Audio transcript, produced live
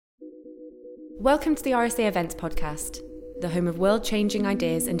Welcome to the RSA Events Podcast, the home of world-changing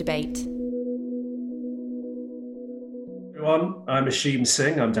ideas and debate. Everyone, I'm Ashim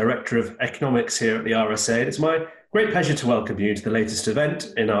Singh. I'm Director of Economics here at the RSA. And it's my great pleasure to welcome you to the latest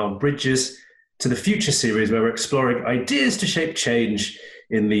event in our Bridges to the Future series, where we're exploring ideas to shape change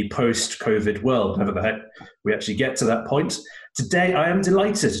in the post-COVID world, whenever the heck we actually get to that point. Today, I am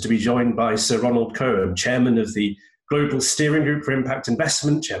delighted to be joined by Sir Ronald Cohen, Chairman of the Global Steering Group for Impact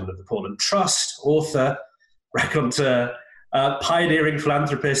Investment, Chairman of the Portland Trust, author, raconteur, pioneering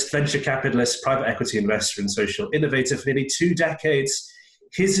philanthropist, venture capitalist, private equity investor, and social innovator for nearly 2 decades.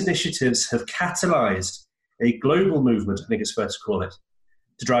 His initiatives have catalyzed a global movement, I think it's fair to call it,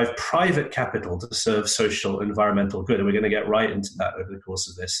 to drive private capital to serve social and environmental good. And we're going to get right into that over the course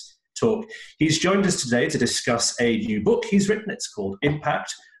of this talk. He's joined us today to discuss a new book he's written. It's called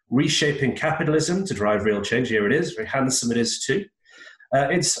Impact: Reshaping Capitalism to Drive Real Change. Here it is. Very handsome it is too.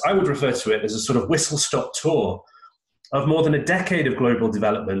 I would refer to it as a sort of whistle-stop tour of more than a decade of global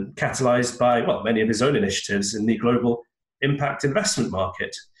development, catalyzed by, well, many of his own initiatives in the global impact investment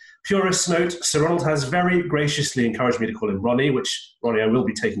market. Purist note, Sir Ronald has very graciously encouraged me to call him Ronnie, which, Ronnie, I will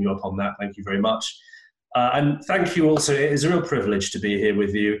be taking you up on that. Thank you very much. And thank you also. It is a real privilege to be here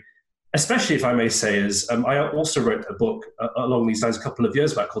with you, especially, if I may say, as I also wrote a book along these lines a couple of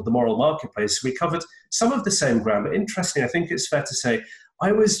years back called The Moral Marketplace. We covered some of the same ground, but interestingly, I think it's fair to say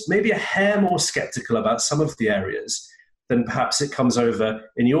I was maybe a hair more skeptical about some of the areas than perhaps it comes over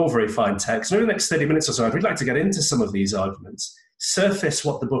in your very fine text. And over the next 30 minutes or so, I'd really like to get into some of these arguments, surface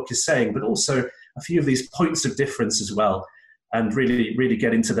what the book is saying, but also a few of these points of difference as well, and really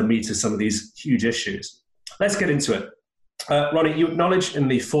get into the meat of some of these huge issues. Let's get into it. Ronnie, you acknowledge in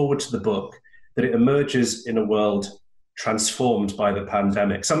the foreword to the book that it emerges in a world transformed by the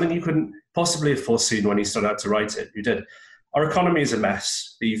pandemic, something you couldn't possibly have foreseen when you started out to write it. You did. Our economy is a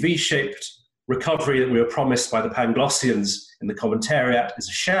mess. The V-shaped recovery that we were promised by the Panglossians in the Commentariat is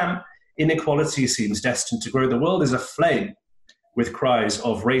a sham. Inequality seems destined to grow. The world is aflame with cries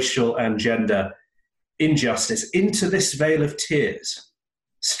of racial and gender injustice. Into this vale of tears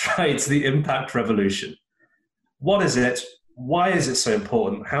strides the impact revolution. What is it? Why is it so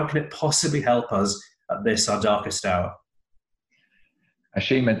important? How can it possibly help us at this, our darkest hour?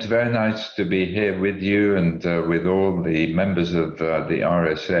 Ashim, it's very nice to be here with you and with all the members of the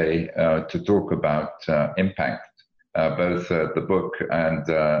RSA to talk about impact, both the book and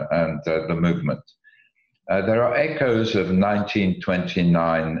the movement. There are echoes of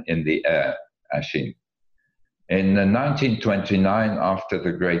 1929 in the air, Ashim. In 1929, after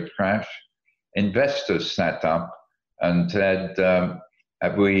the Great Crash, investors sat up and said,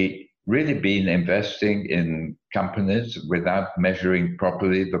 have we really been investing in companies without measuring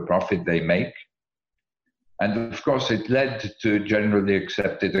properly the profit they make? And of course, it led to generally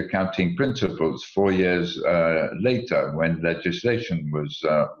accepted accounting principles 4 years later, when legislation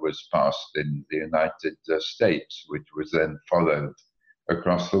was passed in the United States, which was then followed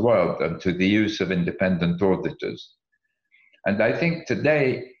across the world, and to the use of independent auditors. And I think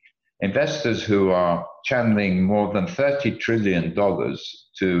today, investors who are channeling more than $30 trillion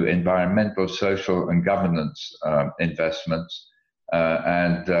to environmental, social, and governance investments,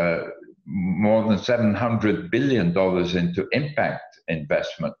 and more than $700 billion into impact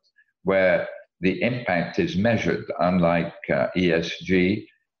investment, where the impact is measured, unlike ESG.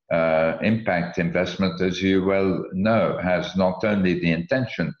 Impact investment, as you well know, has not only the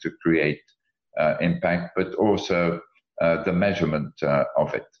intention to create impact, but also the measurement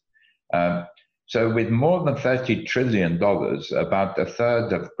of it. So with more than $30 trillion, about a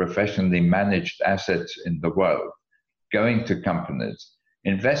third of professionally managed assets in the world going to companies,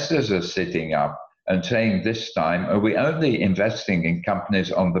 investors are sitting up and saying this time, are we only investing in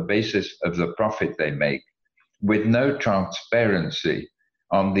companies on the basis of the profit they make, with no transparency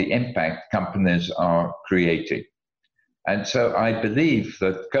on the impact companies are creating? And so I believe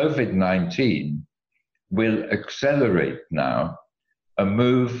that COVID-19 will accelerate now a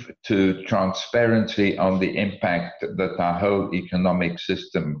move to transparency on the impact that our whole economic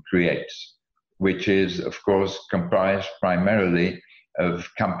system creates, which is, of course, comprised primarily of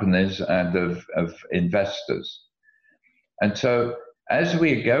companies and of investors. And so as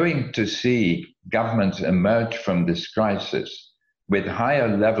we're going to see governments emerge from this crisis with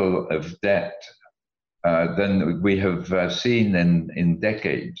higher level of debt than we have seen in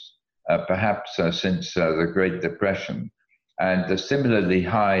decades, perhaps since the Great Depression, and similarly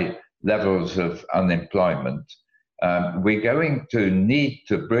high levels of unemployment, we're going to need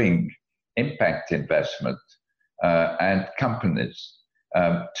to bring impact investment and companies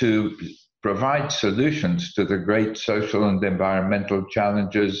to provide solutions to the great social and environmental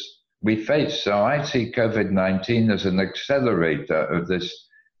challenges we face. So I see COVID-19 as an accelerator of this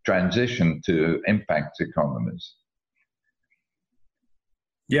transition to impact economies.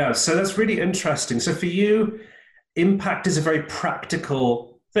 Yeah, so that's really interesting. So for you, impact is a very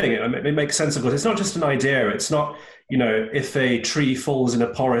practical thing. It makes sense, of course. It's not just an idea. It's not, if a tree falls in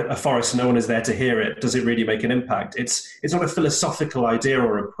a forest and no one is there to hear it, does it really make an impact? It's not a philosophical idea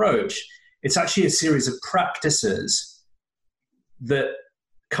or approach. It's actually a series of practices that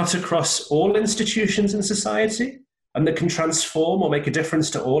cut across all institutions in society and that can transform or make a difference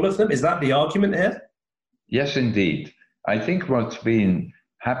to all of them. Is that the argument here? Yes, indeed. I think what's been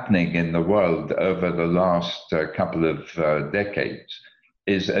happening in the world over the last couple of decades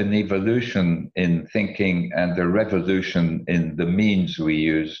is an evolution in thinking and a revolution in the means we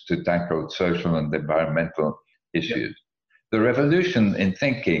use to tackle social and environmental issues. The revolution in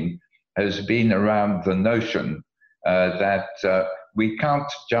thinking has been around the notion that we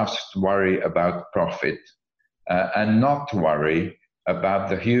can't just worry about profit and not worry about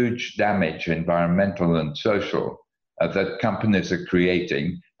the huge damage, environmental and social, that companies are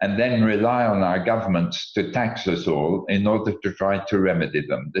creating, and then rely on our governments to tax us all in order to try to remedy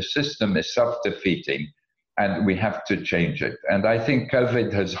them. The system is self-defeating, and we have to change it. And I think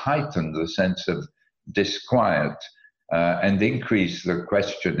COVID has heightened the sense of disquiet and increased the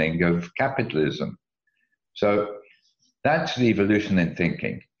questioning of capitalism. So that's the evolution in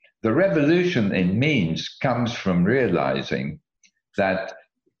thinking. The revolution in means comes from realizing that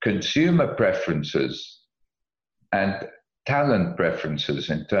consumer preferences and talent preferences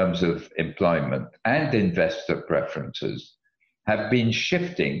in terms of employment and investor preferences have been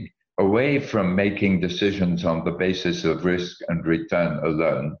shifting away from making decisions on the basis of risk and return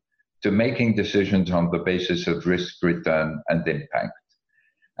alone to making decisions on the basis of risk, return, and impact.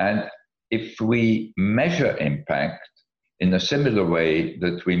 And if we measure impact in a similar way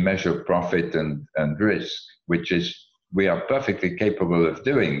that we measure profit and risk, which is we are perfectly capable of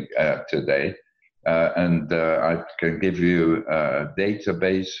doing today, and I can give you a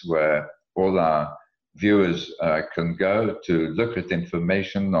database where all our viewers can go to look at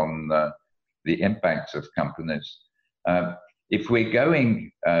information on the impacts of companies. If we're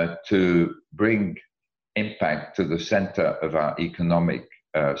going to bring impact to the center of our economic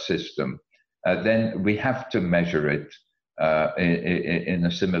system, then we have to measure it in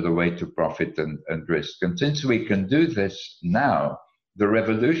a similar way to profit and risk. And since we can do this now, the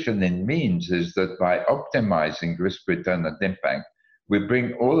revolution in means is that by optimizing risk, return, and impact, we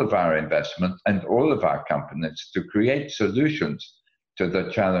bring all of our investment and all of our companies to create solutions to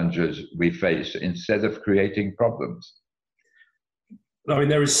the challenges we face instead of creating problems. I mean,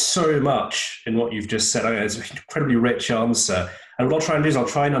 there is so much in what you've just said. I mean, it's an incredibly rich answer. And what I'll try and do is I'll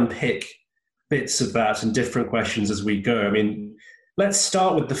try and unpick bits of that and different questions as we go. I mean, let's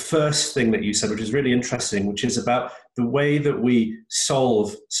start with the first thing that you said, which is really interesting, which is about the way that we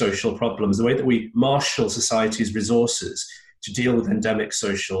solve social problems, the way that we marshal society's resources to deal with endemic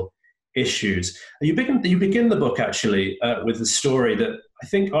social issues. And you begin the book actually with the story that I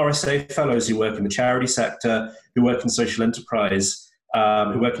think RSA fellows who work in the charity sector, who work in social enterprise,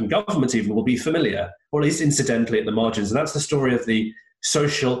 who work in government even, will be familiar, or at least incidentally at the margins. And that's the story of the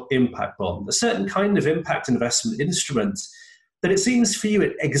social impact bond, a certain kind of impact investment instrument that it seems for you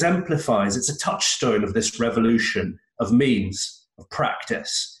it exemplifies. It's a touchstone of this revolution of means, of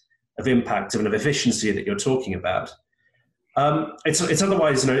practice, of impact, and of efficiency that you're talking about. It's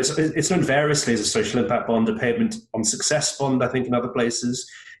otherwise, it's known variously as a social impact bond, a payment on success bond, I think in other places.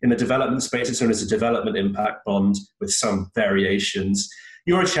 In the development space, it's known as a development impact bond with some variations.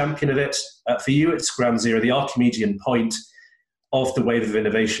 You're a champion of it. For you, it's ground zero, the Archimedean point of the wave of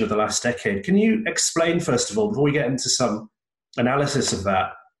innovation of the last decade. Can you explain, first of all, before we get into some analysis of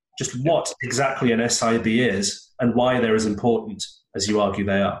that, just what exactly an SIB is and why they're as important as you argue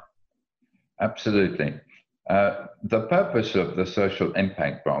they are? Absolutely. The purpose of the social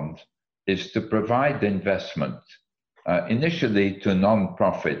impact bond is to provide investment, initially to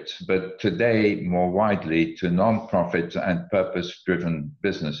non-profits, but today more widely to non-profits and purpose-driven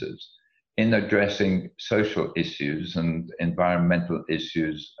businesses in addressing social issues and environmental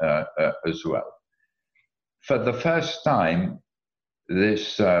issues as well. For the first time,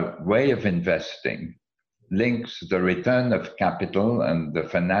 this way of investing links the return of capital and the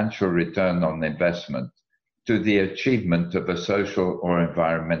financial return on investment to the achievement of a social or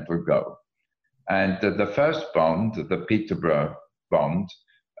environmental goal. And the first bond, the Peterborough bond,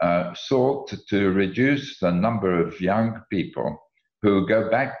 sought to reduce the number of young people who go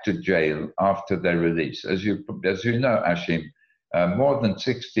back to jail after their release. As you know, Ashim, more than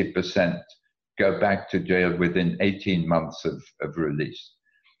 60% go back to jail within 18 months of release.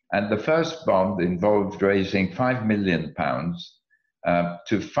 And the first bond involved raising £5 million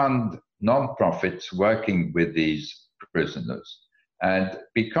to fund non-profits working with these prisoners. And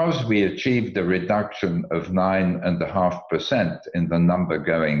because we achieved a reduction of 9.5% in the number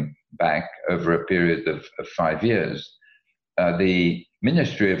going back over a period of 5 years, the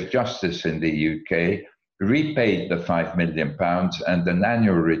Ministry of Justice in the UK repaid the £5 million and an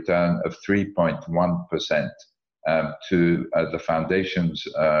annual return of 3.1% to the foundations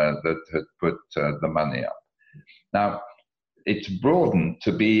that had put the money up. Now, it's broadened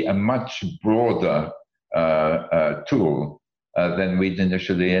to be a much broader tool than we'd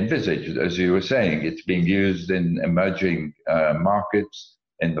initially envisaged. As you were saying, it's being used in emerging markets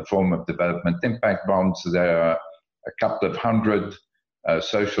in the form of development impact bonds. There are a couple of hundred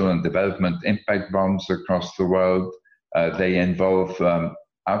social and development impact bonds across the world. They involve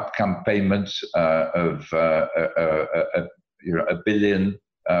outcome payments of $1 billion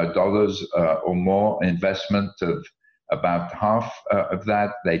or more, investment of about half of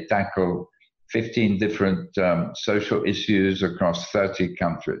that. They tackle 15 different social issues across 30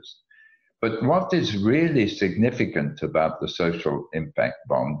 countries. But what is really significant about the social impact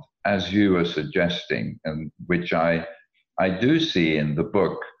bond, as you were suggesting, and which I do see in the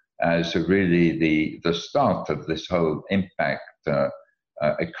book as really the start of this whole impact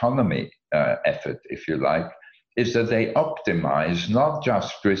economy effort, if you like, is that they optimize not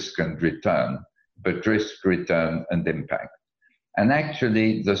just risk and return, but risk, return, and impact. And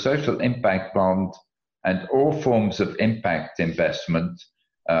actually, the social impact bond and all forms of impact investment,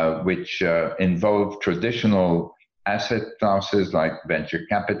 which involve traditional asset classes like venture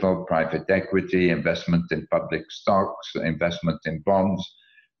capital, private equity, investment in public stocks, investment in bonds,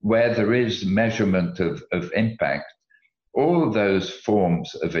 where there is measurement of impact, all those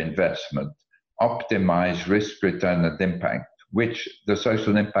forms of investment optimize risk, return, and impact, which the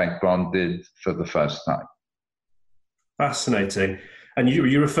social impact bond did for the first time. Fascinating. And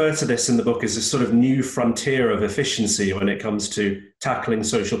you refer to this in the book as a sort of new frontier of efficiency when it comes to tackling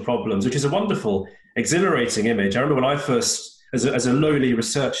social problems, which is a wonderful, exhilarating image. I remember when I first, as a lowly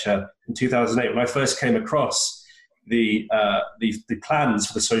researcher in 2008, when I first came across the plans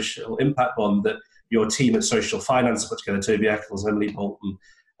for the social impact bond that your team at Social Finance put together, Toby Eccles and Emily Bolton,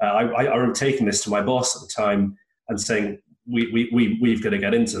 I remember taking this to my boss at the time and saying, we've got to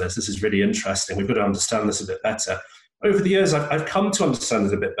get into this. This is really interesting. We've got to understand this a bit better. Over the years, I've come to understand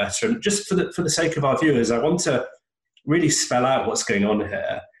it a bit better. And just for the sake of our viewers, I want to really spell out what's going on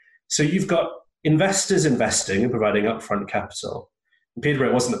here. So you've got investors investing and providing upfront capital. In Peterborough,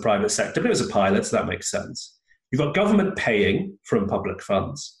 it wasn't the private sector, but it was a pilot, so that makes sense. You've got government paying from public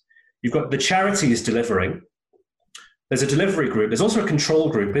funds. You've got the charities delivering. There's a delivery group. There's also a control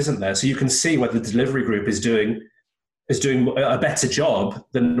group, isn't there? So you can see whether the delivery group is doing a better job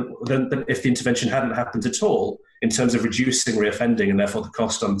than if the intervention hadn't happened at all in terms of reducing reoffending and therefore the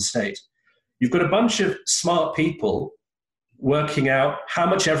cost on the state. You've got a bunch of smart people working out how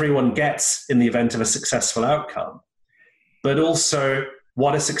much everyone gets in the event of a successful outcome, but also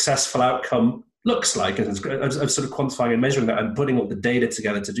what a successful outcome looks like, and sort of quantifying and measuring that and putting all the data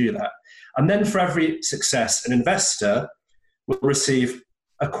together to do that. And then for every success, an investor will receive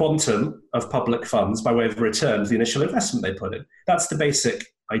a quantum of public funds by way of return for the initial investment they put in. That's the basic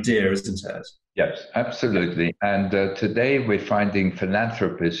idea, isn't it? Yes, absolutely. And today we're finding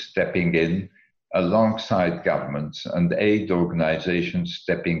philanthropists stepping in alongside governments and aid organizations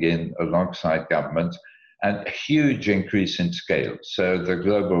stepping in alongside governments, and a huge increase in scale. So the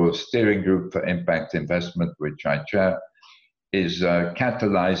Global Steering Group for Impact Investment, which I chair, is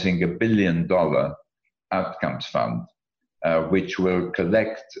catalyzing $1 billion outcomes fund, which will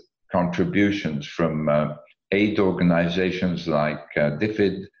collect contributions from aid organizations like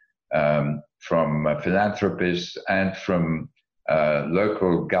DFID, from philanthropists, and from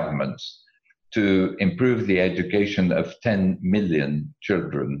local governments to improve the education of 10 million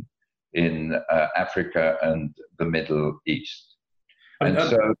children in Africa and the Middle East. And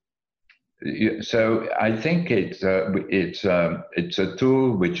so I think it's a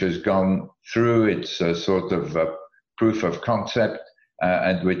tool which has gone through its sort of proof of concept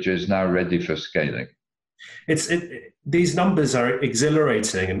and which is now ready for scaling. These numbers are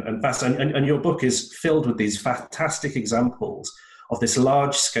exhilarating and fast, and your book is filled with these fantastic examples of this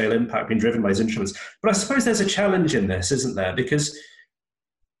large-scale impact being driven by these instruments. But I suppose there's a challenge in this, isn't there? Because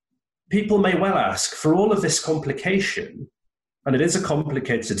people may well ask, for all of this complication, and it is a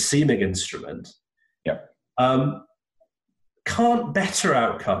complicated seeming instrument, can't better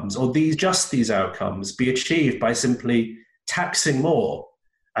outcomes, or these outcomes, be achieved by simply taxing more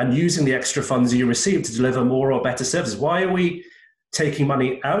and using the extra funds you receive to deliver more or better services? Why are we taking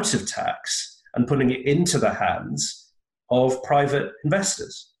money out of tax and putting it into the hands of private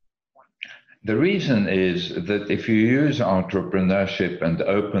investors? The reason is that if you use entrepreneurship and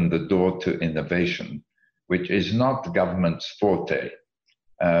open the door to innovation, which is not the government's forte,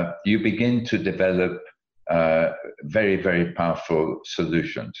 you begin to develop very, very powerful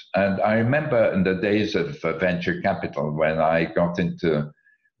solutions. And I remember in the days of venture capital, when I got into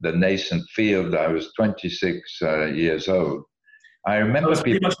the nascent field, I was 26 years old. I remember I was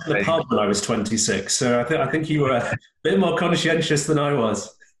pretty much in the pub when I was 26, so I think you were a bit more conscientious than I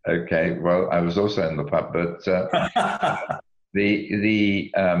was. Okay, well, I was also in the pub, but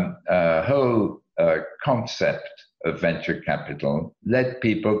the whole concept of venture capital led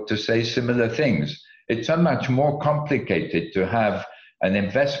people to say similar things. It's so much more complicated to have an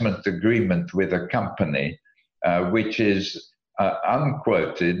investment agreement with a company which is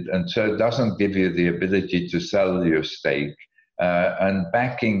unquoted and so doesn't give you the ability to sell your stake, and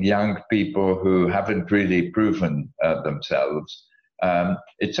backing young people who haven't really proven themselves.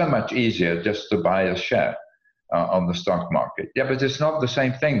 It's so much easier just to buy a share on the stock market. Yeah, but it's not the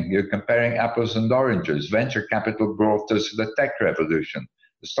same thing. You're comparing apples and oranges. Venture capital brought us the tech revolution.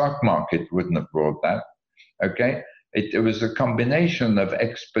 The stock market wouldn't have brought that, okay? It was a combination of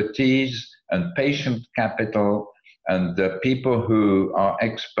expertise and patient capital and people who are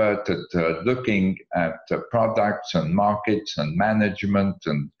expert at looking at products and markets and management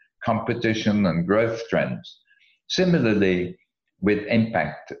and competition and growth trends. Similarly, with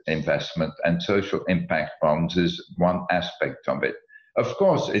impact investment and social impact bonds is one aspect of it. Of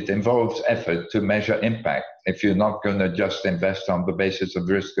course, it involves effort to measure impact if you're not going to just invest on the basis of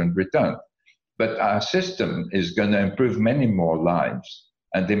risk and return. But our system is going to improve many more lives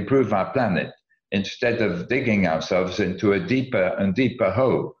and improve our planet instead of digging ourselves into a deeper and deeper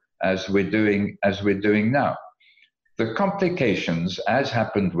hole as we're doing now. The complications, as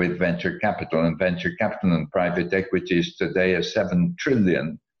happened with venture capital and private equity is today a $7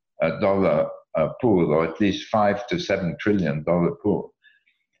 trillion pool, or at least $5 to $7 trillion pool,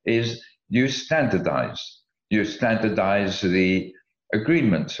 is you standardize the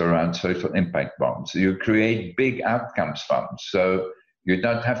agreements around social impact bonds. You create big outcomes funds, so you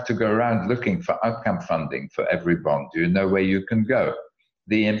don't have to go around looking for outcome funding for every bond. You know where you can go.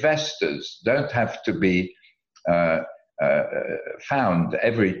 The investors don't have to be found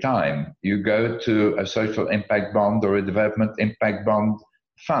every time you go to a social impact bond or a development impact bond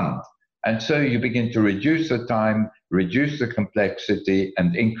fund. And so you begin to reduce the time, reduce the complexity,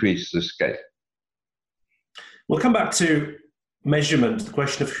 and increase the scale. We'll come back to measurement, the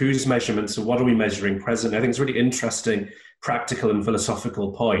question of whose measurements and what are we measuring presently. I think it's a really interesting, practical and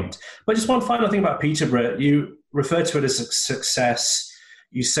philosophical point. But just one final thing about Peterborough. You refer to it as a success.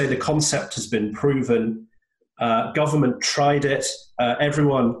 You say the concept has been proven. Government tried it.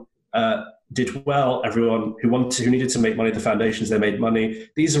 Everyone did well. Everyone who needed to make money, the foundations, they made money.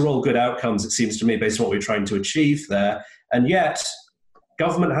 These are all good outcomes, it seems to me, based on what we're trying to achieve there. And yet,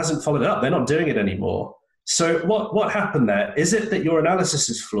 government hasn't followed it up. They're not doing it anymore. So what happened there? Is it that your analysis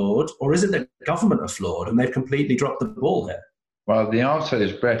is flawed, or is it that government are flawed and they've completely dropped the ball here? Well, the answer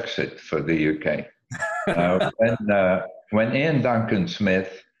is Brexit for the UK. When Ian Duncan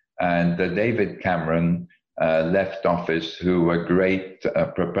Smith and David Cameron left office, who were great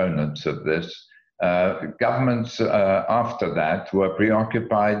proponents of this, governments after that were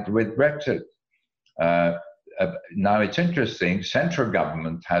preoccupied with Brexit. Now it's interesting, central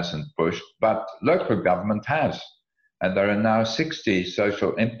government hasn't pushed, but local government has. And there are now 60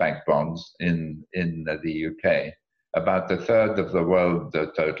 social impact bonds in the UK, about a third of the world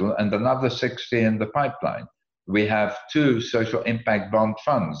total, and another 60 in the pipeline. We have 2 social impact bond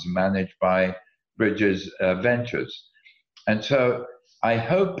funds managed by Bridges Ventures. And so I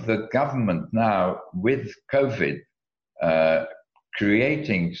hope that government now, with COVID,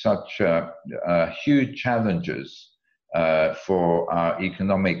 creating such huge challenges for our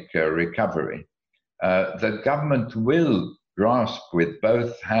economic recovery, that government will grasp with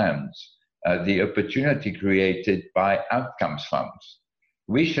both hands the opportunity created by outcomes funds.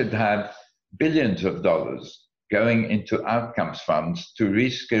 We should have billions of dollars going into outcomes funds to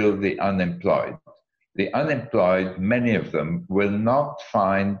reskill the unemployed. The unemployed, many of them, will not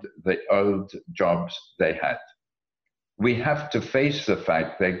find the old jobs they had. We have to face the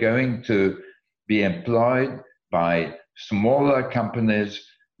fact they're going to be employed by smaller companies,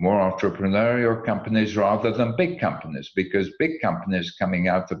 more entrepreneurial companies, rather than big companies, because big companies coming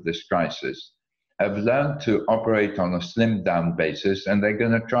out of this crisis have learned to operate on a slimmed down basis, and they're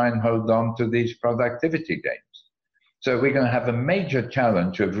going to try and hold on to these productivity gains. So we're going to have a major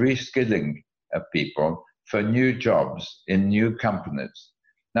challenge of reskilling people for new jobs in new companies.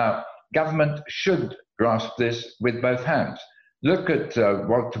 Now, government should grasp this with both hands. Look at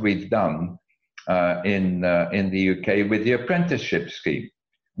what we've done in the UK with the apprenticeship scheme.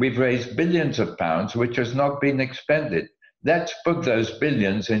 We've raised billions of pounds, which has not been expended. Let's put those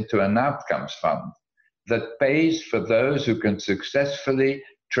billions into an outcomes fund that pays for those who can successfully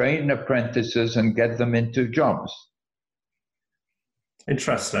train apprentices and get them into jobs.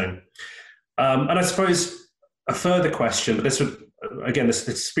 Interesting. And I suppose a further question, but this would, again,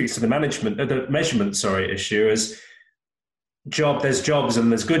 this speaks to the measurement issue, is there's jobs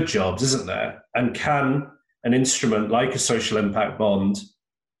and there's good jobs, isn't there? And can an instrument like a social impact bond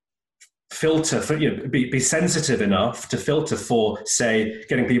filter for, be sensitive enough to filter for, say,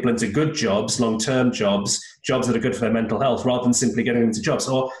 getting people into good jobs, long-term jobs that are good for their mental health, rather than simply getting them into jobs?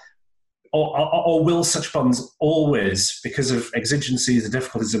 Or will such bonds always, because of exigencies and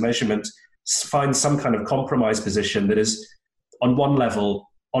difficulties of measurement, find some kind of compromise position that is, on one level,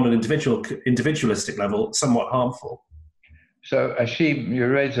 on an individualistic level, somewhat harmful? So, Ashim, you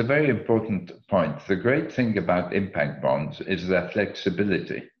raise a very important point. The great thing about impact bonds is their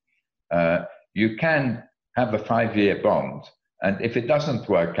flexibility. You can have a 5-year bond, and if it doesn't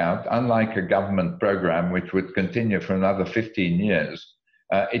work out, unlike a government program which would continue for another 15 years,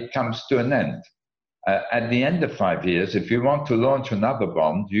 it comes to an end. At the end of 5 years, if you want to launch another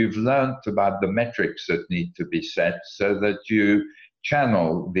bond, you've learned about the metrics that need to be set so that you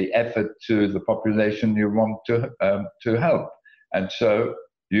channel the effort to the population you want to help. And so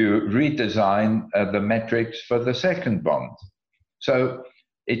you redesign the metrics for the second bond. So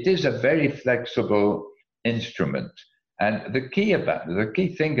it is a very flexible instrument. And the key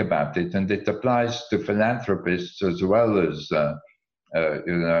thing about it, and it applies to philanthropists as well as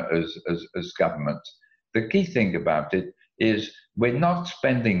as government, the key thing about it is we're not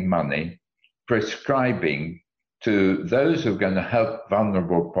spending money prescribing to those who are going to help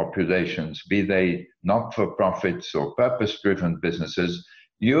vulnerable populations, be they not-for-profits or purpose-driven businesses.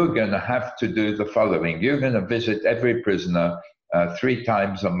 You're going to have to do the following. You're going to visit every prisoner 3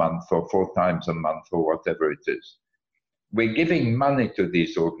 times a month or 4 times a month or whatever it is. We're giving money to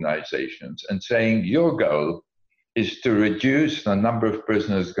these organizations and saying your goal is to reduce the number of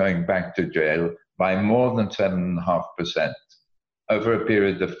prisoners going back to jail by more than 7.5% over a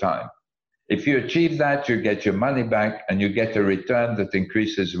period of time. If you achieve that, you get your money back and you get a return that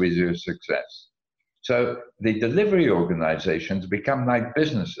increases with your success. So the delivery organizations become like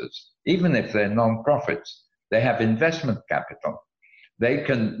businesses, even if they're non-profits. They have investment capital. They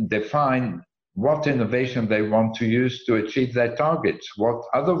can define what innovation they want to use to achieve their targets, what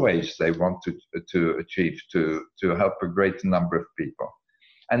other ways they want to achieve to help a greater number of people.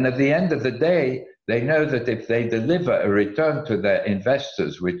 And at the end of the day, they know that if they deliver a return to their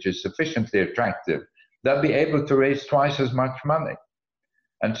investors, which is sufficiently attractive, they'll be able to raise twice as much money.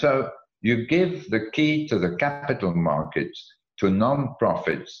 And so you give the key to the capital markets to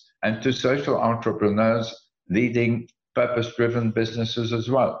non-profits and to social entrepreneurs leading purpose-driven businesses as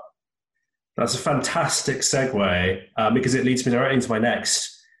well. That's a fantastic segue because it leads me directly into my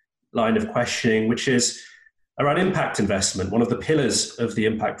next line of questioning, which is around impact investment, one of the pillars of the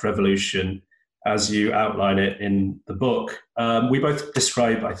impact revolution, as you outline it in the book. We both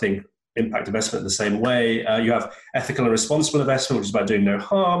describe, I think, impact investment the same way. You have ethical and responsible investment, which is about doing no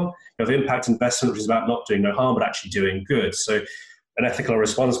harm. You have impact investment, which is about not doing no harm, but actually doing good. So an ethical or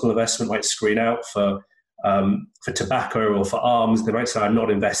responsible investment might screen out for tobacco or for arms. They might say, I'm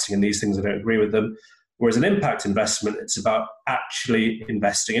not investing in these things, I don't agree with them. Whereas an impact investment, it's about actually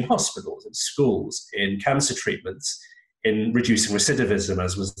investing in hospitals, in schools, in cancer treatments, in reducing recidivism,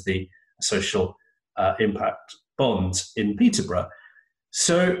 as was the social impact bond in Peterborough.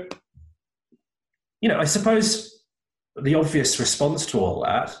 So, I suppose the obvious response to all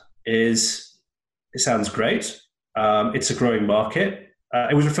that is, it sounds great. It's a growing market.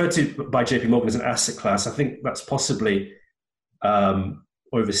 It was referred to by JP Morgan as an asset class. I think that's possibly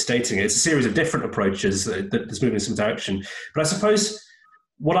overstating it. It's a series of different approaches that's moving in some direction. But I suppose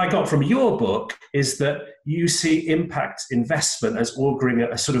what I got from your book is that you see impact investment as auguring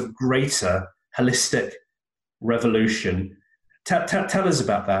a sort of greater holistic revolution. Tell us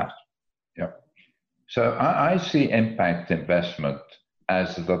about that. Yeah. So I see impact investment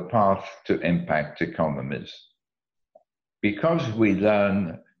as the path to impact economies. Because we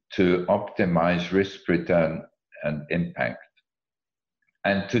learn to optimize risk, return, and impact,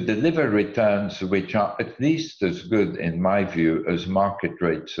 and to deliver returns which are at least as good, in my view, as market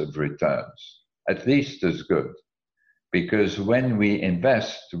rates of returns, at least as good. Because when we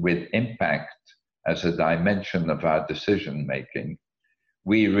invest with impact as a dimension of our decision making,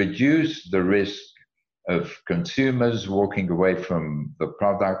 we reduce the risk of consumers walking away from the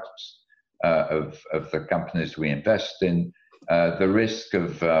products of the companies we invest in, the risk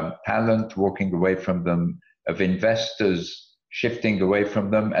of talent walking away from them, of investors shifting away from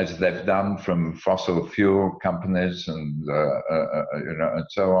them, as they've done from fossil fuel companies and and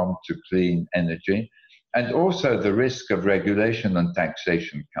so on, to clean energy, and also the risk of regulation and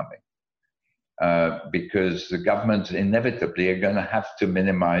taxation coming, because the governments inevitably are going to have to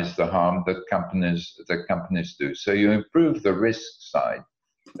minimize the harm that companies do. So you improve the risk side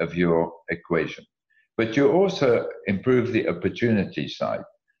of your equation, but you also improve the opportunity side.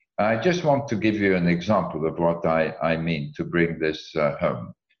 I just want to give you an example of what I mean to bring this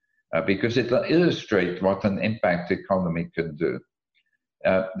home, because it will illustrate what an impact economy can do.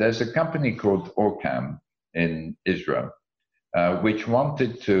 There's a company called Orcam in Israel, which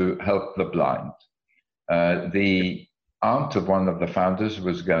wanted to help the blind. The aunt of one of the founders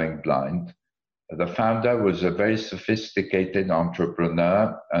was going blind. The founder was a very sophisticated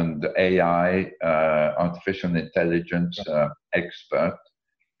entrepreneur and AI, artificial intelligence expert.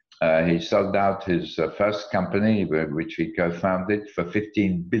 He sold out his first company, which he co-founded, for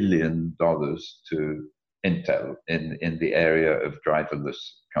 $15 billion to Intel in the area of driverless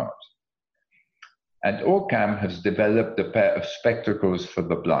cars. And Orcam has developed a pair of spectacles for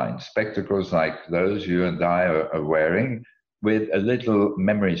the blind, spectacles like those you and I are wearing, with a little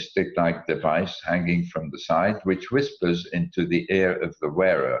memory stick-like device hanging from the side, which whispers into the ear of the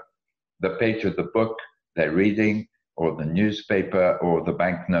wearer the page of the book they're reading, or the newspaper, or the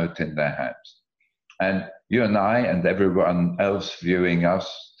banknote in their hands. And you and I and everyone else viewing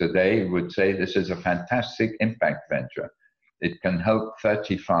us today would say this is a fantastic impact venture. It can help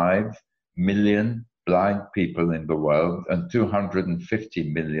 35 million blind people in the world and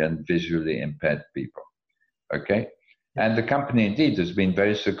 250 million visually impaired people. Okay? And the company indeed has been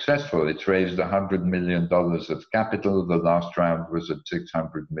very successful. It's raised $100 million of capital. The last round was at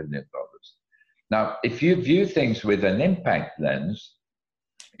 $600 million. Now, if you view things with an impact lens,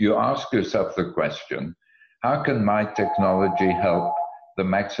 you ask yourself the question, how can my technology help the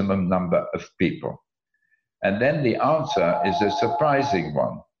maximum number of people? And then the answer is a surprising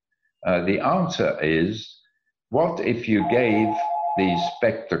one. The answer is, what if you gave these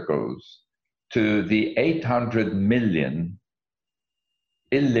spectacles to the 800 million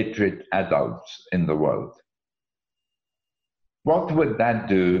illiterate adults in the world? What would that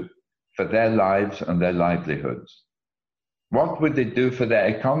do for their lives and their livelihoods? What would it do for their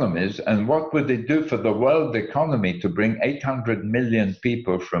economies, and what would it do for the world economy to bring 800 million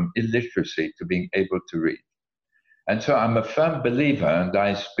people from illiteracy to being able to read? And so I'm a firm believer, and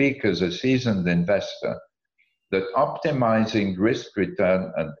I speak as a seasoned investor, that optimizing risk,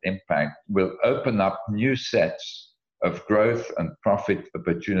 return, and impact will open up new sets of growth and profit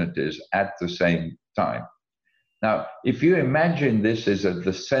opportunities at the same time. Now, if you imagine this as at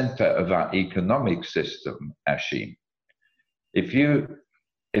the center of our economic system, Ashim, if you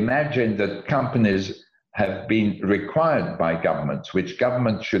imagine that companies have been required by governments, which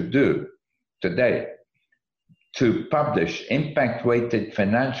governments should do today, to publish impact-weighted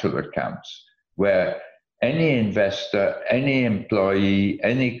financial accounts where any investor, any employee,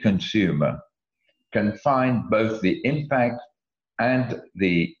 any consumer can find both the impact and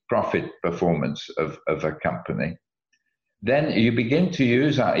the profit performance of a company, then you begin to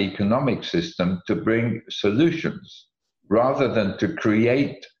use our economic system to bring solutions rather than to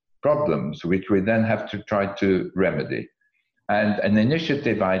create problems, which we then have to try to remedy. And an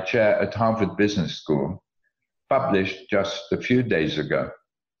initiative I chair at Harvard Business School published just a few days ago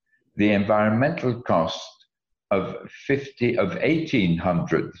the environmental cost of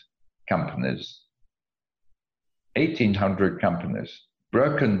 1,800 companies, 1,800 companies,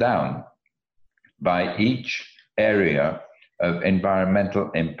 broken down by each area of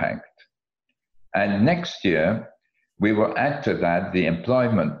environmental impact. And next year, we will add to that the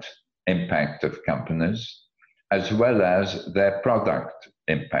employment impact of companies, as well as their product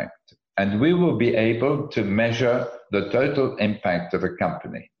impact. And we will be able to measure the total impact of a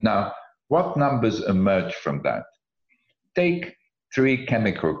company. Now, what numbers emerge from that? Take 3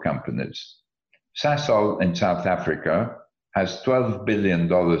 chemical companies. Sasol in South Africa has $12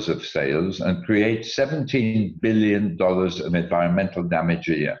 billion of sales and creates $17 billion of environmental damage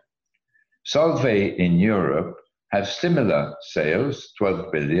a year. Solvay in Europe has similar sales,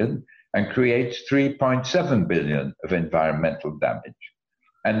 12 billion, and creates 3.7 billion of environmental damage.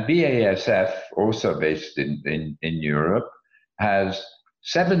 And BASF, also based in Europe, has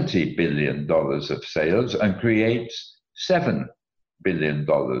 $70 billion of sales and creates $7 billion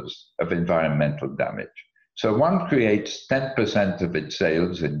of environmental damage. So one creates 10% of its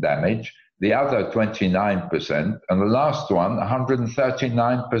sales in damage, the other 29%, and the last one,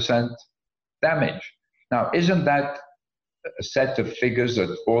 139% damage. Now, isn't that a set of figures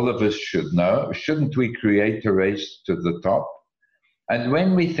that all of us should know? Shouldn't we create a race to the top? And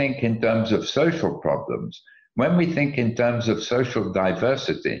when we think in terms of social problems, when we think in terms of social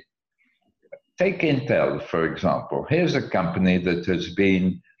diversity, take Intel, for example. Here's a company that has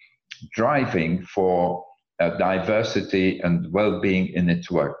been driving for diversity and well-being in its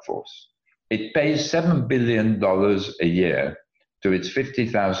workforce. It pays $7 billion a year to its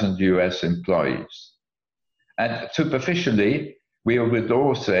 50,000 US employees. And superficially, we would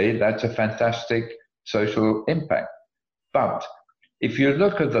all say that's a fantastic social impact. But if you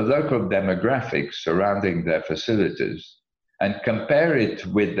look at the local demographics surrounding their facilities and compare it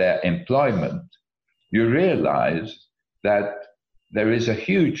with their employment, you realize that there is a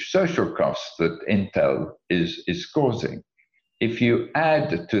huge social cost that Intel is causing. If you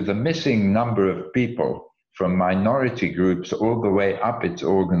add to the missing number of people from minority groups all the way up its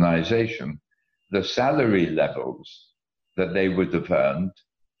organization, the salary levels that they would have earned,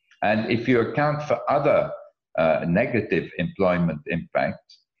 and if you account for other negative employment impact,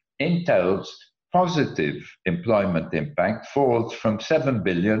 Intel's positive employment impact falls from 7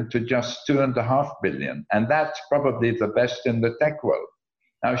 billion to just 2.5 billion. And that's probably the best in the tech world.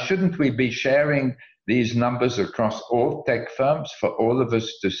 Now, shouldn't we be sharing these numbers across all tech firms for all of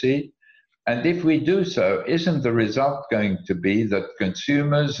us to see? And if we do so, isn't the result going to be that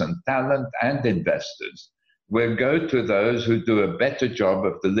consumers and talent and investors will go to those who do a better job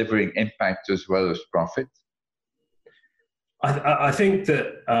of delivering impact as well as profit? I think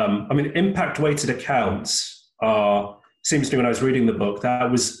that, impact-weighted accounts seems to me when I was reading the book, that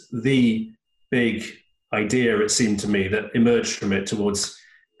was the big idea, it seemed to me, that emerged from it towards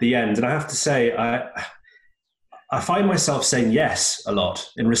the end. And I have to say, I find myself saying yes a lot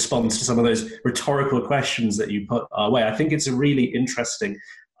in response to some of those rhetorical questions that you put our way. I think it's a really interesting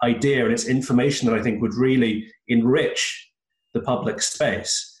idea, and it's information that I think would really enrich the public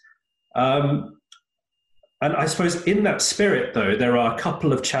space. And I suppose in that spirit, though, there are a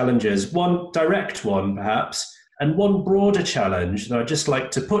couple of challenges, one direct one, perhaps, and one broader challenge that I'd just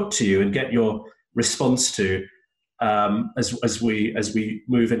like to put to you and get your response to as we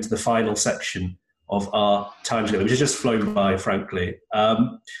move into the final section of our time together, which has just flown by, frankly.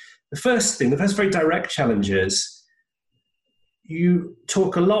 The first very direct challenge is you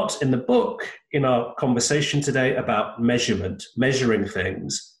talk a lot in the book, in our conversation today, about measurement, measuring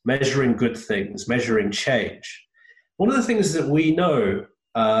things, measuring good things, measuring change. One of the things that we know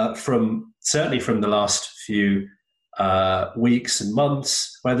certainly from the last few weeks and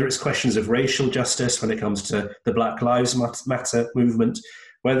months, whether it's questions of racial justice when it comes to the Black Lives Matter movement,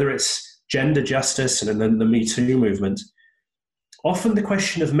 whether it's gender justice and then the Me Too movement, often the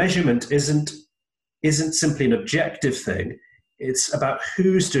question of measurement isn't simply an objective thing. It's about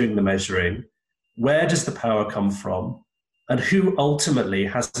who's doing the measuring, where does the power come from, and who ultimately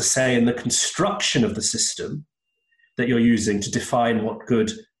has a say in the construction of the system that you're using to define what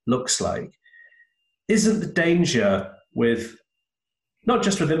good looks like. Isn't the danger with, not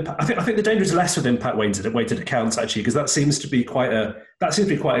just with impact, I think the danger is less with impact-weighted accounts, actually, because that seems to be quite a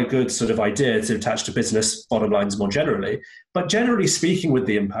good sort of idea to attach to business bottom lines more generally. But generally speaking, with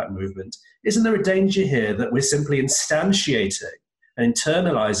the impact movement, isn't there a danger here that we're simply instantiating and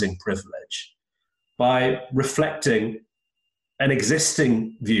internalizing privilege by reflecting an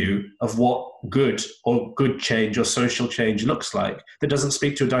existing view of what good or good change or social change looks like that doesn't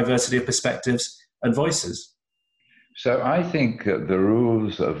speak to a diversity of perspectives and voices? So I think the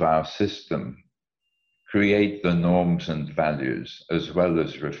rules of our system create the norms and values as well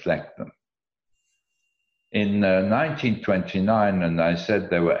as reflect them. In 1929, and I said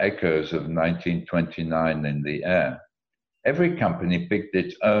there were echoes of 1929 in the air, every company picked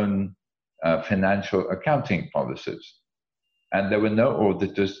its own financial accounting policies. And there were no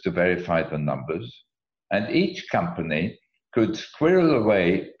auditors to verify the numbers. And each company could squirrel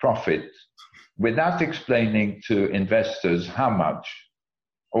away profit without explaining to investors how much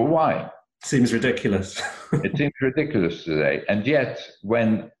or why. Seems ridiculous. It seems ridiculous today. And yet,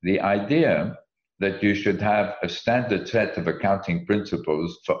 when the idea that you should have a standard set of accounting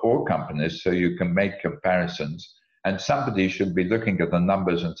principles for all companies so you can make comparisons, and somebody should be looking at the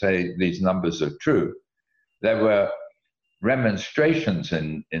numbers and say these numbers are true, there were remonstrations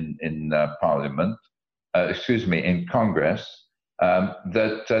in Parliament, in Congress,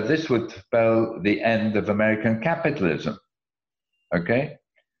 that this would spell the end of American capitalism. Okay?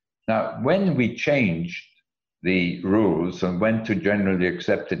 Now, when we changed the rules and went to generally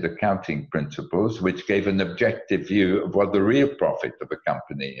accepted accounting principles, which gave an objective view of what the real profit of a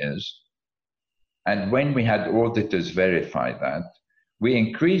company is, And when we had auditors verify that, we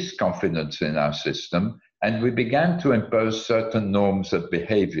increased confidence in our system, and we began to impose certain norms of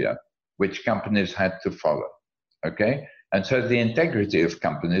behavior which companies had to follow. Okay? And so the integrity of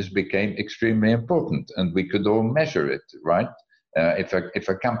companies became extremely important, and we could all measure it, right? If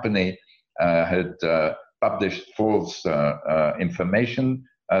a company had published false information,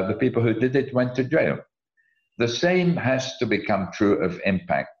 the people who did it went to jail. The same has to become true of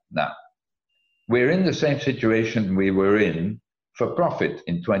impact now. We're in the same situation we were in for profit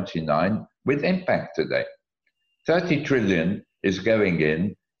in 29 with impact today. 30 trillion is going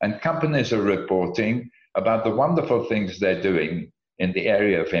in, and companies are reporting about the wonderful things they're doing in the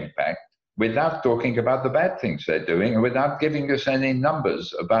area of impact without talking about the bad things they're doing and without giving us any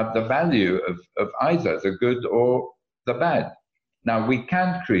numbers about the value of either the good or the bad. Now, we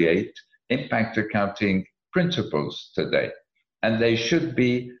can create impact accounting principles today, and they should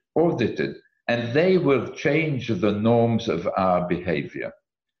be audited, and they will change the norms of our behavior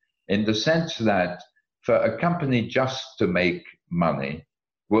in the sense that for a company just to make money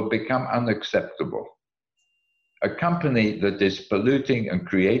will become unacceptable. A company that is polluting and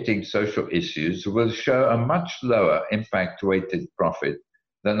creating social issues will show a much lower impact-weighted profit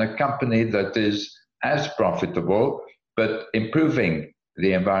than a company that is as profitable but improving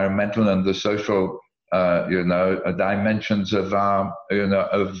the environmental and the social, dimensions of our,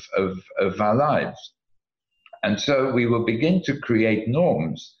 of our lives. And so we will begin to create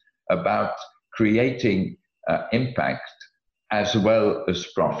norms about creating impact as well as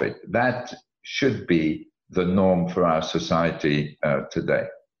profit. That should be the norm for our society today.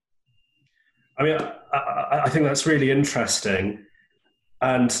 I mean, I think that's really interesting.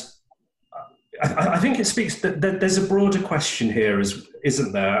 And I think it speaks that there's a broader question here,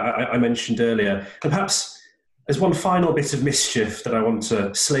 isn't there? I mentioned earlier. And perhaps there's one final bit of mischief that I want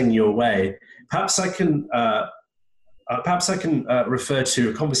to sling your way. Perhaps I can refer to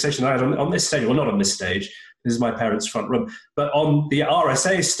a conversation I had on this stage, well, not on this stage, this is my parents' front room, but on the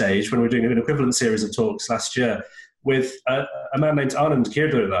RSA stage when we were doing an equivalent series of talks last year with a man named Anand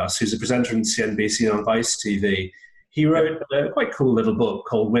Giridharadas, who's a presenter on CNBC and on Vice TV. He wrote a quite cool little book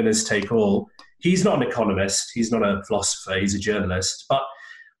called Winners Take All. He's not an economist, he's not a philosopher, he's a journalist, but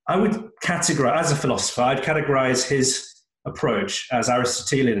I would categorize, as a philosopher, I'd categorize his approach as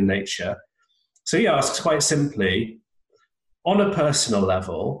Aristotelian in nature. So he asks quite simply, on a personal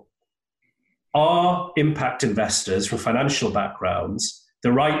level, are impact investors from financial backgrounds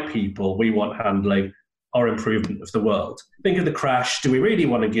the right people we want handling our improvement of the world? Think of the crash. Do we really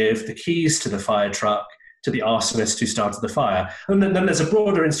want to give the keys to the fire truck to the arsonist who started the fire? And then there's a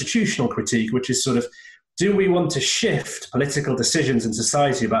broader institutional critique, which is sort of, do we want to shift political decisions in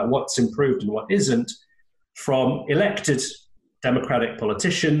society about what's improved and what isn't from elected democratic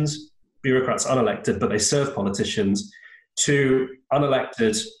politicians, bureaucrats unelected, but they serve politicians, to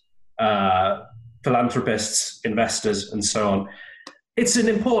unelected philanthropists, investors, and so on? It's an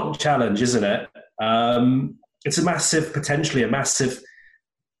important challenge, isn't it? It's potentially a massive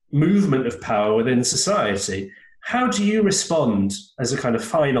movement of power within society. How do you respond as a kind of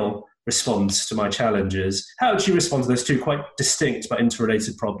final response to my challenges? How do you respond to those two quite distinct but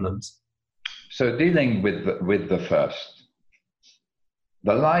interrelated problems? So dealing with the first,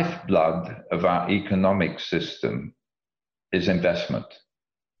 the lifeblood of our economic system is investment.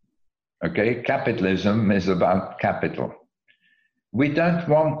 Okay, capitalism is about capital. We don't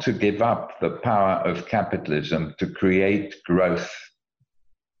want to give up the power of capitalism to create growth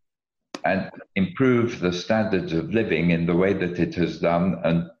and improve the standards of living in the way that it has done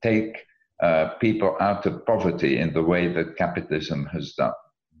and take people out of poverty in the way that capitalism has done.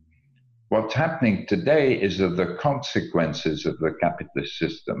 What's happening today is that the consequences of the capitalist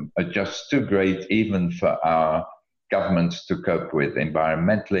system are just too great even for our governments to cope with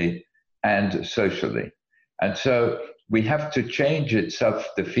environmentally and socially. And so we have to change its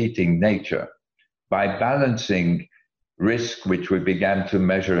self-defeating nature by balancing risk, which we began to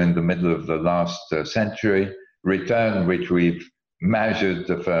measure in the middle of the last century, return, which we've measured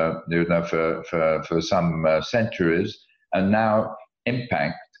for some centuries, and now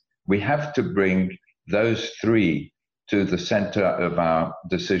impact. We have to bring those three to the center of our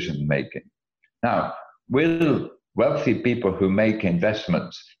decision making. Now, will wealthy people who make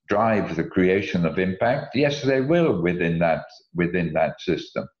investments drive the creation of impact? Yes, they will within that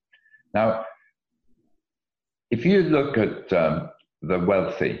system. Now, if you look at the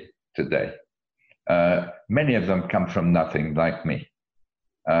wealthy today, many of them come from nothing, like me.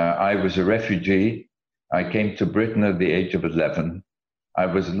 I was a refugee. I came to Britain at the age of 11. I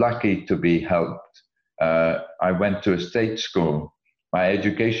was lucky to be helped. I went to a state school. My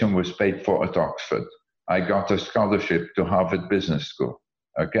education was paid for at Oxford. I got a scholarship to Harvard Business School,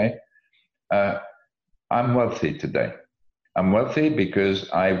 okay? I'm wealthy today. I'm wealthy because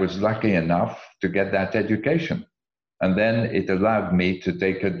I was lucky enough to get that education. And then it allowed me to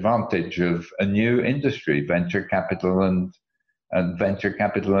take advantage of a new industry, venture capital and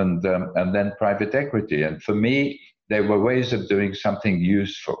then private equity. And for me, there were ways of doing something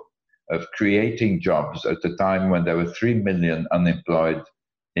useful, of creating jobs at a time when there were 3 million unemployed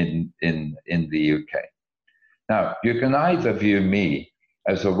in the UK. Now, you can either view me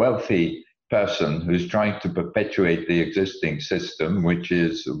as a wealthy person who's trying to perpetuate the existing system, which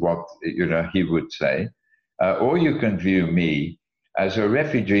is what he would say, or you can view me as a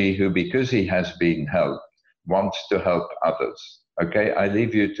refugee who, because he has been helped, wants to help others. Okay, I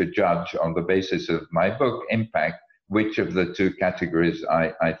leave you to judge on the basis of my book, Impact, which of the two categories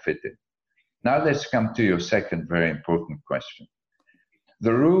I fit in. Now let's come to your second very important question.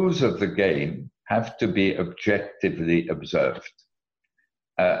 The rules of the game have to be objectively observed.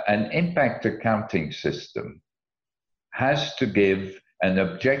 An impact accounting system has to give an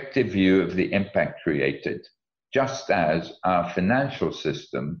objective view of the impact created, just as our financial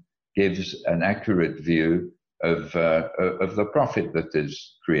system gives an accurate view of the profit that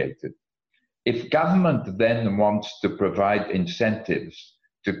is created. If government then wants to provide incentives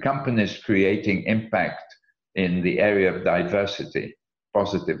to companies creating impact in the area of diversity,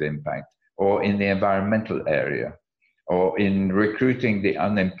 positive impact, or in the environmental area, or in recruiting the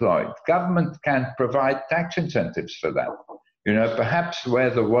unemployed, government can provide tax incentives for that. Perhaps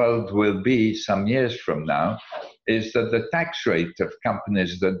where the world will be some years from now is that the tax rate of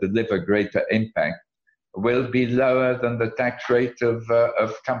companies that deliver greater impact will be lower than the tax rate of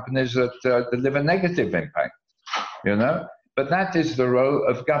companies that deliver negative impact, But that is the role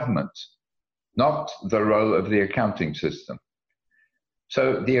of government, not the role of the accounting system.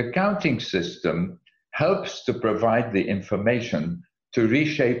 So the accounting system helps to provide the information to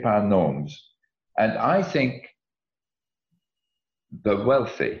reshape our norms. And I think the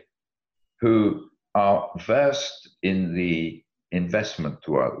wealthy who are versed in the investment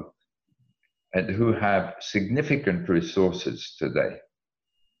world and who have significant resources today,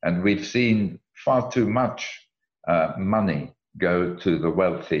 and we've seen far too much money go to the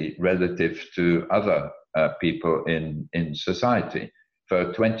wealthy relative to other people in society.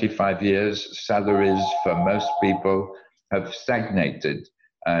 For 25 years, salaries for most people have stagnated.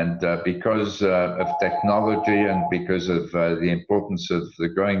 And because of technology and because of the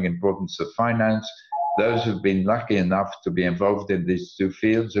growing importance of finance, those who've been lucky enough to be involved in these two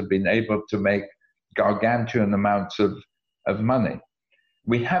fields have been able to make gargantuan amounts of money.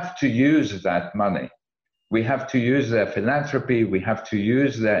 We have to use that money. We have to use their philanthropy. We have to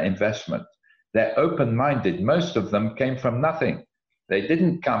use their investment. They're open-minded. Most of them came from nothing. They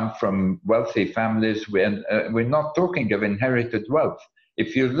didn't come from wealthy families. We're not talking of inherited wealth.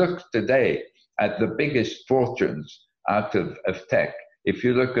 If you look today at the biggest fortunes out of tech, if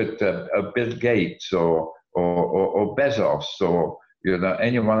you look at Bill Gates or Bezos or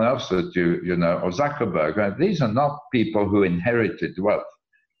anyone else that or Zuckerberg, these are not people who inherited wealth.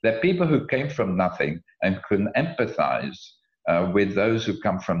 They're people who came from nothing and can empathize with those who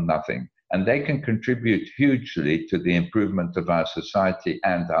come from nothing, and they can contribute hugely to the improvement of our society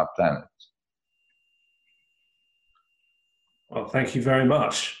and our planet. Well, thank you very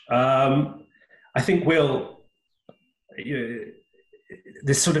much. I think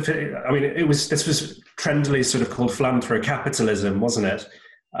this was trendily sort of called philanthrocapitalism, wasn't it?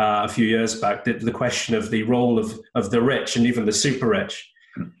 A few years back, the question of the role of the rich and even the super rich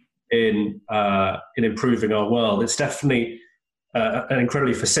in improving our world. It's definitely an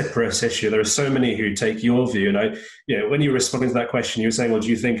incredibly vociferous issue. There are so many who take your view, and when you were responding to that question, you were saying, "Well, do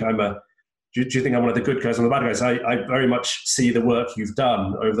you think I'm one of the good guys or the bad guys?" I very much see the work you've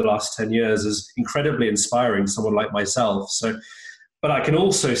done over the last 10 years as incredibly inspiring to someone like myself. So, but I can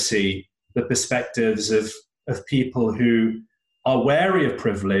also see the perspectives of people who are wary of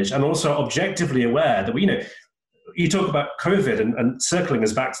privilege and also objectively aware that you talk about COVID and circling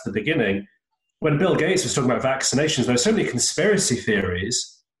us back to the beginning. When Bill Gates was talking about vaccinations, there were so many conspiracy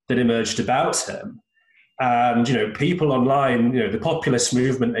theories that emerged about him. And, people online, the populist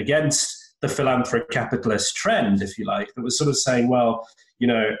movement against the philanthrocapitalism trend, if you like, that was sort of saying, well, we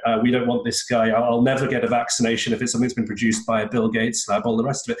don't want this guy. I'll never get a vaccination if it's something that's been produced by a Bill Gates lab, all the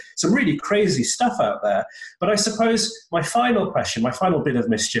rest of it. Some really crazy stuff out there. But I suppose my final question, my final bit of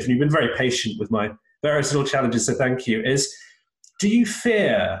mischief, and you've been very patient with my various little challenges, so thank you, is do you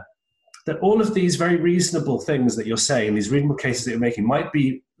fear that all of these very reasonable things that you're saying, these reasonable cases that you're making, might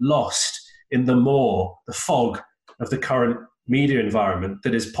be lost in the fog of the current media environment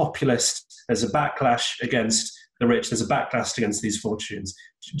that is populist. There's a backlash against the rich. There's a backlash against these fortunes.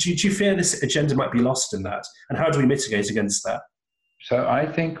 Do you fear this agenda might be lost in that? And how do we mitigate against that? So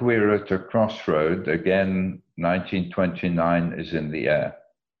I think we're at a crossroad. Again, 1929 is in the air,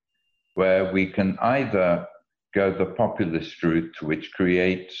 where we can either go the populist route, which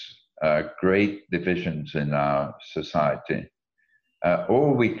creates great divisions in our society,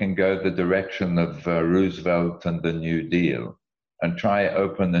 or we can go the direction of Roosevelt and the New Deal and try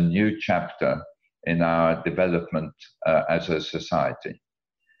open a new chapter in our development as a society.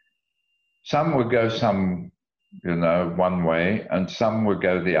 Some will go one way, and some will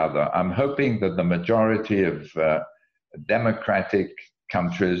go the other. I'm hoping that the majority of democratic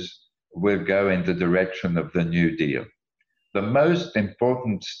countries will go in the direction of the New Deal. The most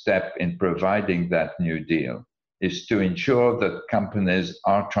important step in providing that New Deal is to ensure that companies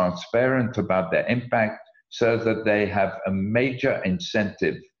are transparent about their impact so that they have a major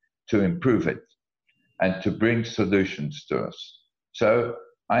incentive to improve it and to bring solutions to us. So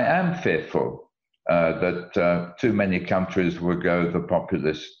I am fearful that too many countries will go the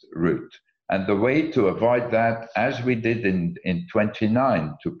populist route. And the way to avoid that, as we did in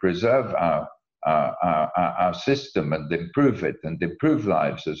 29, to preserve our system and improve it and improve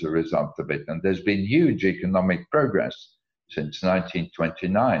lives as a result of it. And there's been huge economic progress since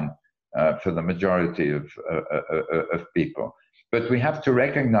 1929 for the majority of people. But we have to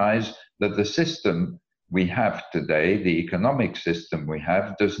recognize that the system we have today, the economic system we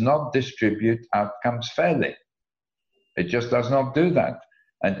have, does not distribute outcomes fairly. It just does not do that.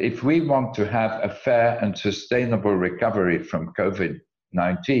 And if we want to have a fair and sustainable recovery from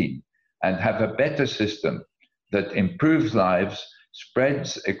COVID-19 and have a better system that improves lives,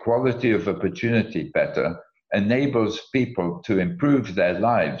 spreads equality of opportunity better, enables people to improve their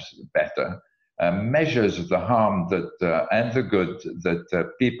lives better, measures the harm that and the good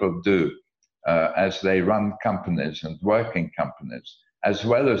that people do as they run companies and work in companies, as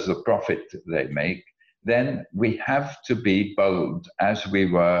well as the profit they make, then we have to be bold as we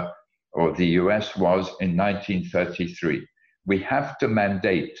were, or the US was in 1933. We have to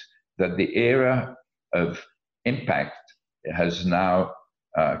mandate that the era of impact has now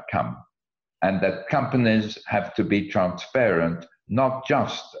come, and that companies have to be transparent, not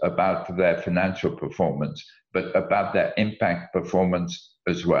just about their financial performance, but about their impact performance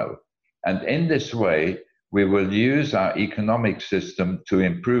as well. And in this way, we will use our economic system to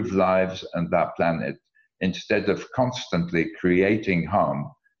improve lives and our planet, instead of constantly creating harm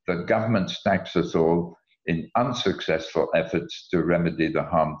that governments tax us all in unsuccessful efforts to remedy the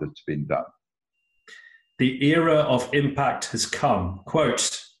harm that's been done. The era of impact has come.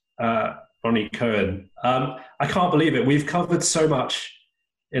 Quote, Ronnie Cohen. I can't believe it. We've covered so much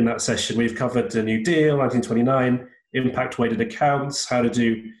in that session. We've covered the New Deal, 1929, impact-weighted accounts, how to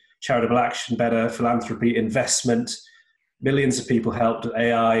do charitable action better, philanthropy, investment, millions of people helped,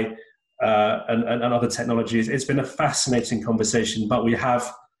 AI, and other technologies. It's been a fascinating conversation, but we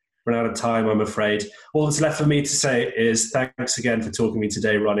have run out of time, I'm afraid. All that's left for me to say is thanks again for talking to me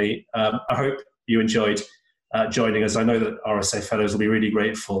today, Ronnie. I hope you enjoyed joining us. I know that RSA Fellows will be really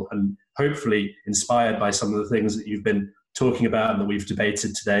grateful and hopefully inspired by some of the things that you've been talking about and that we've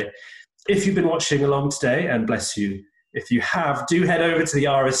debated today. If you've been watching along today, and bless you, if you have, do head over to the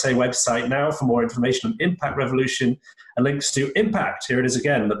RSA website now for more information on Impact Revolution and links to Impact. Here it is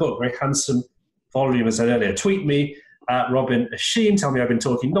again, the book, very handsome volume, as I said earlier. Tweet me at Robin Asheen, tell me I've been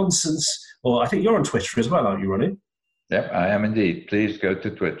talking nonsense, or I think you're on Twitter as well, aren't you, Ronnie? Yep, I am indeed. Please go to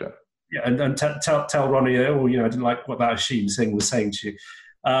Twitter. Yeah, and tell Ronnie, I didn't like what that Asheen thing was saying to you.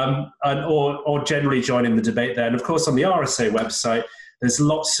 Or generally join in the debate there. And of course, on the RSA website, there's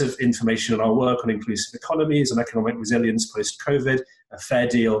lots of information on our work on inclusive economies and economic resilience post-COVID, a fair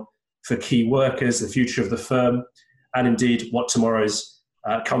deal for key workers, the future of the firm, and indeed what tomorrow's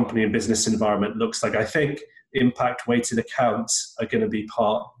company and business environment looks like. I think impact-weighted accounts are going to be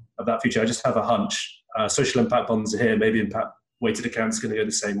part of that future. I just have a hunch. Social impact bonds are here. Maybe impact-weighted accounts are going to go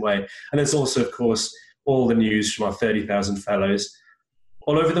the same way. And there's also, of course, all the news from our 30,000 fellows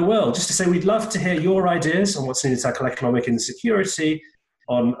all over the world. Just to say, we'd love to hear your ideas on what's needed to tackle economic insecurity,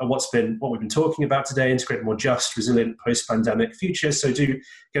 on what we've been talking about today, to create a more just, resilient, post-pandemic future. So do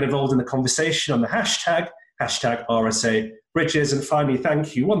get involved in the conversation on the hashtag RSA Bridges. And finally,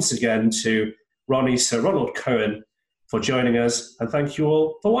 thank you once again to Ronnie, Sir Ronald Cohen, for joining us. And thank you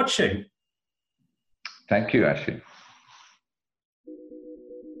all for watching. Thank you, Ashley.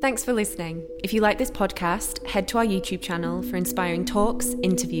 Thanks for listening. If you like this podcast, head to our YouTube channel for inspiring talks,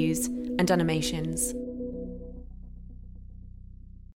 interviews, and animations.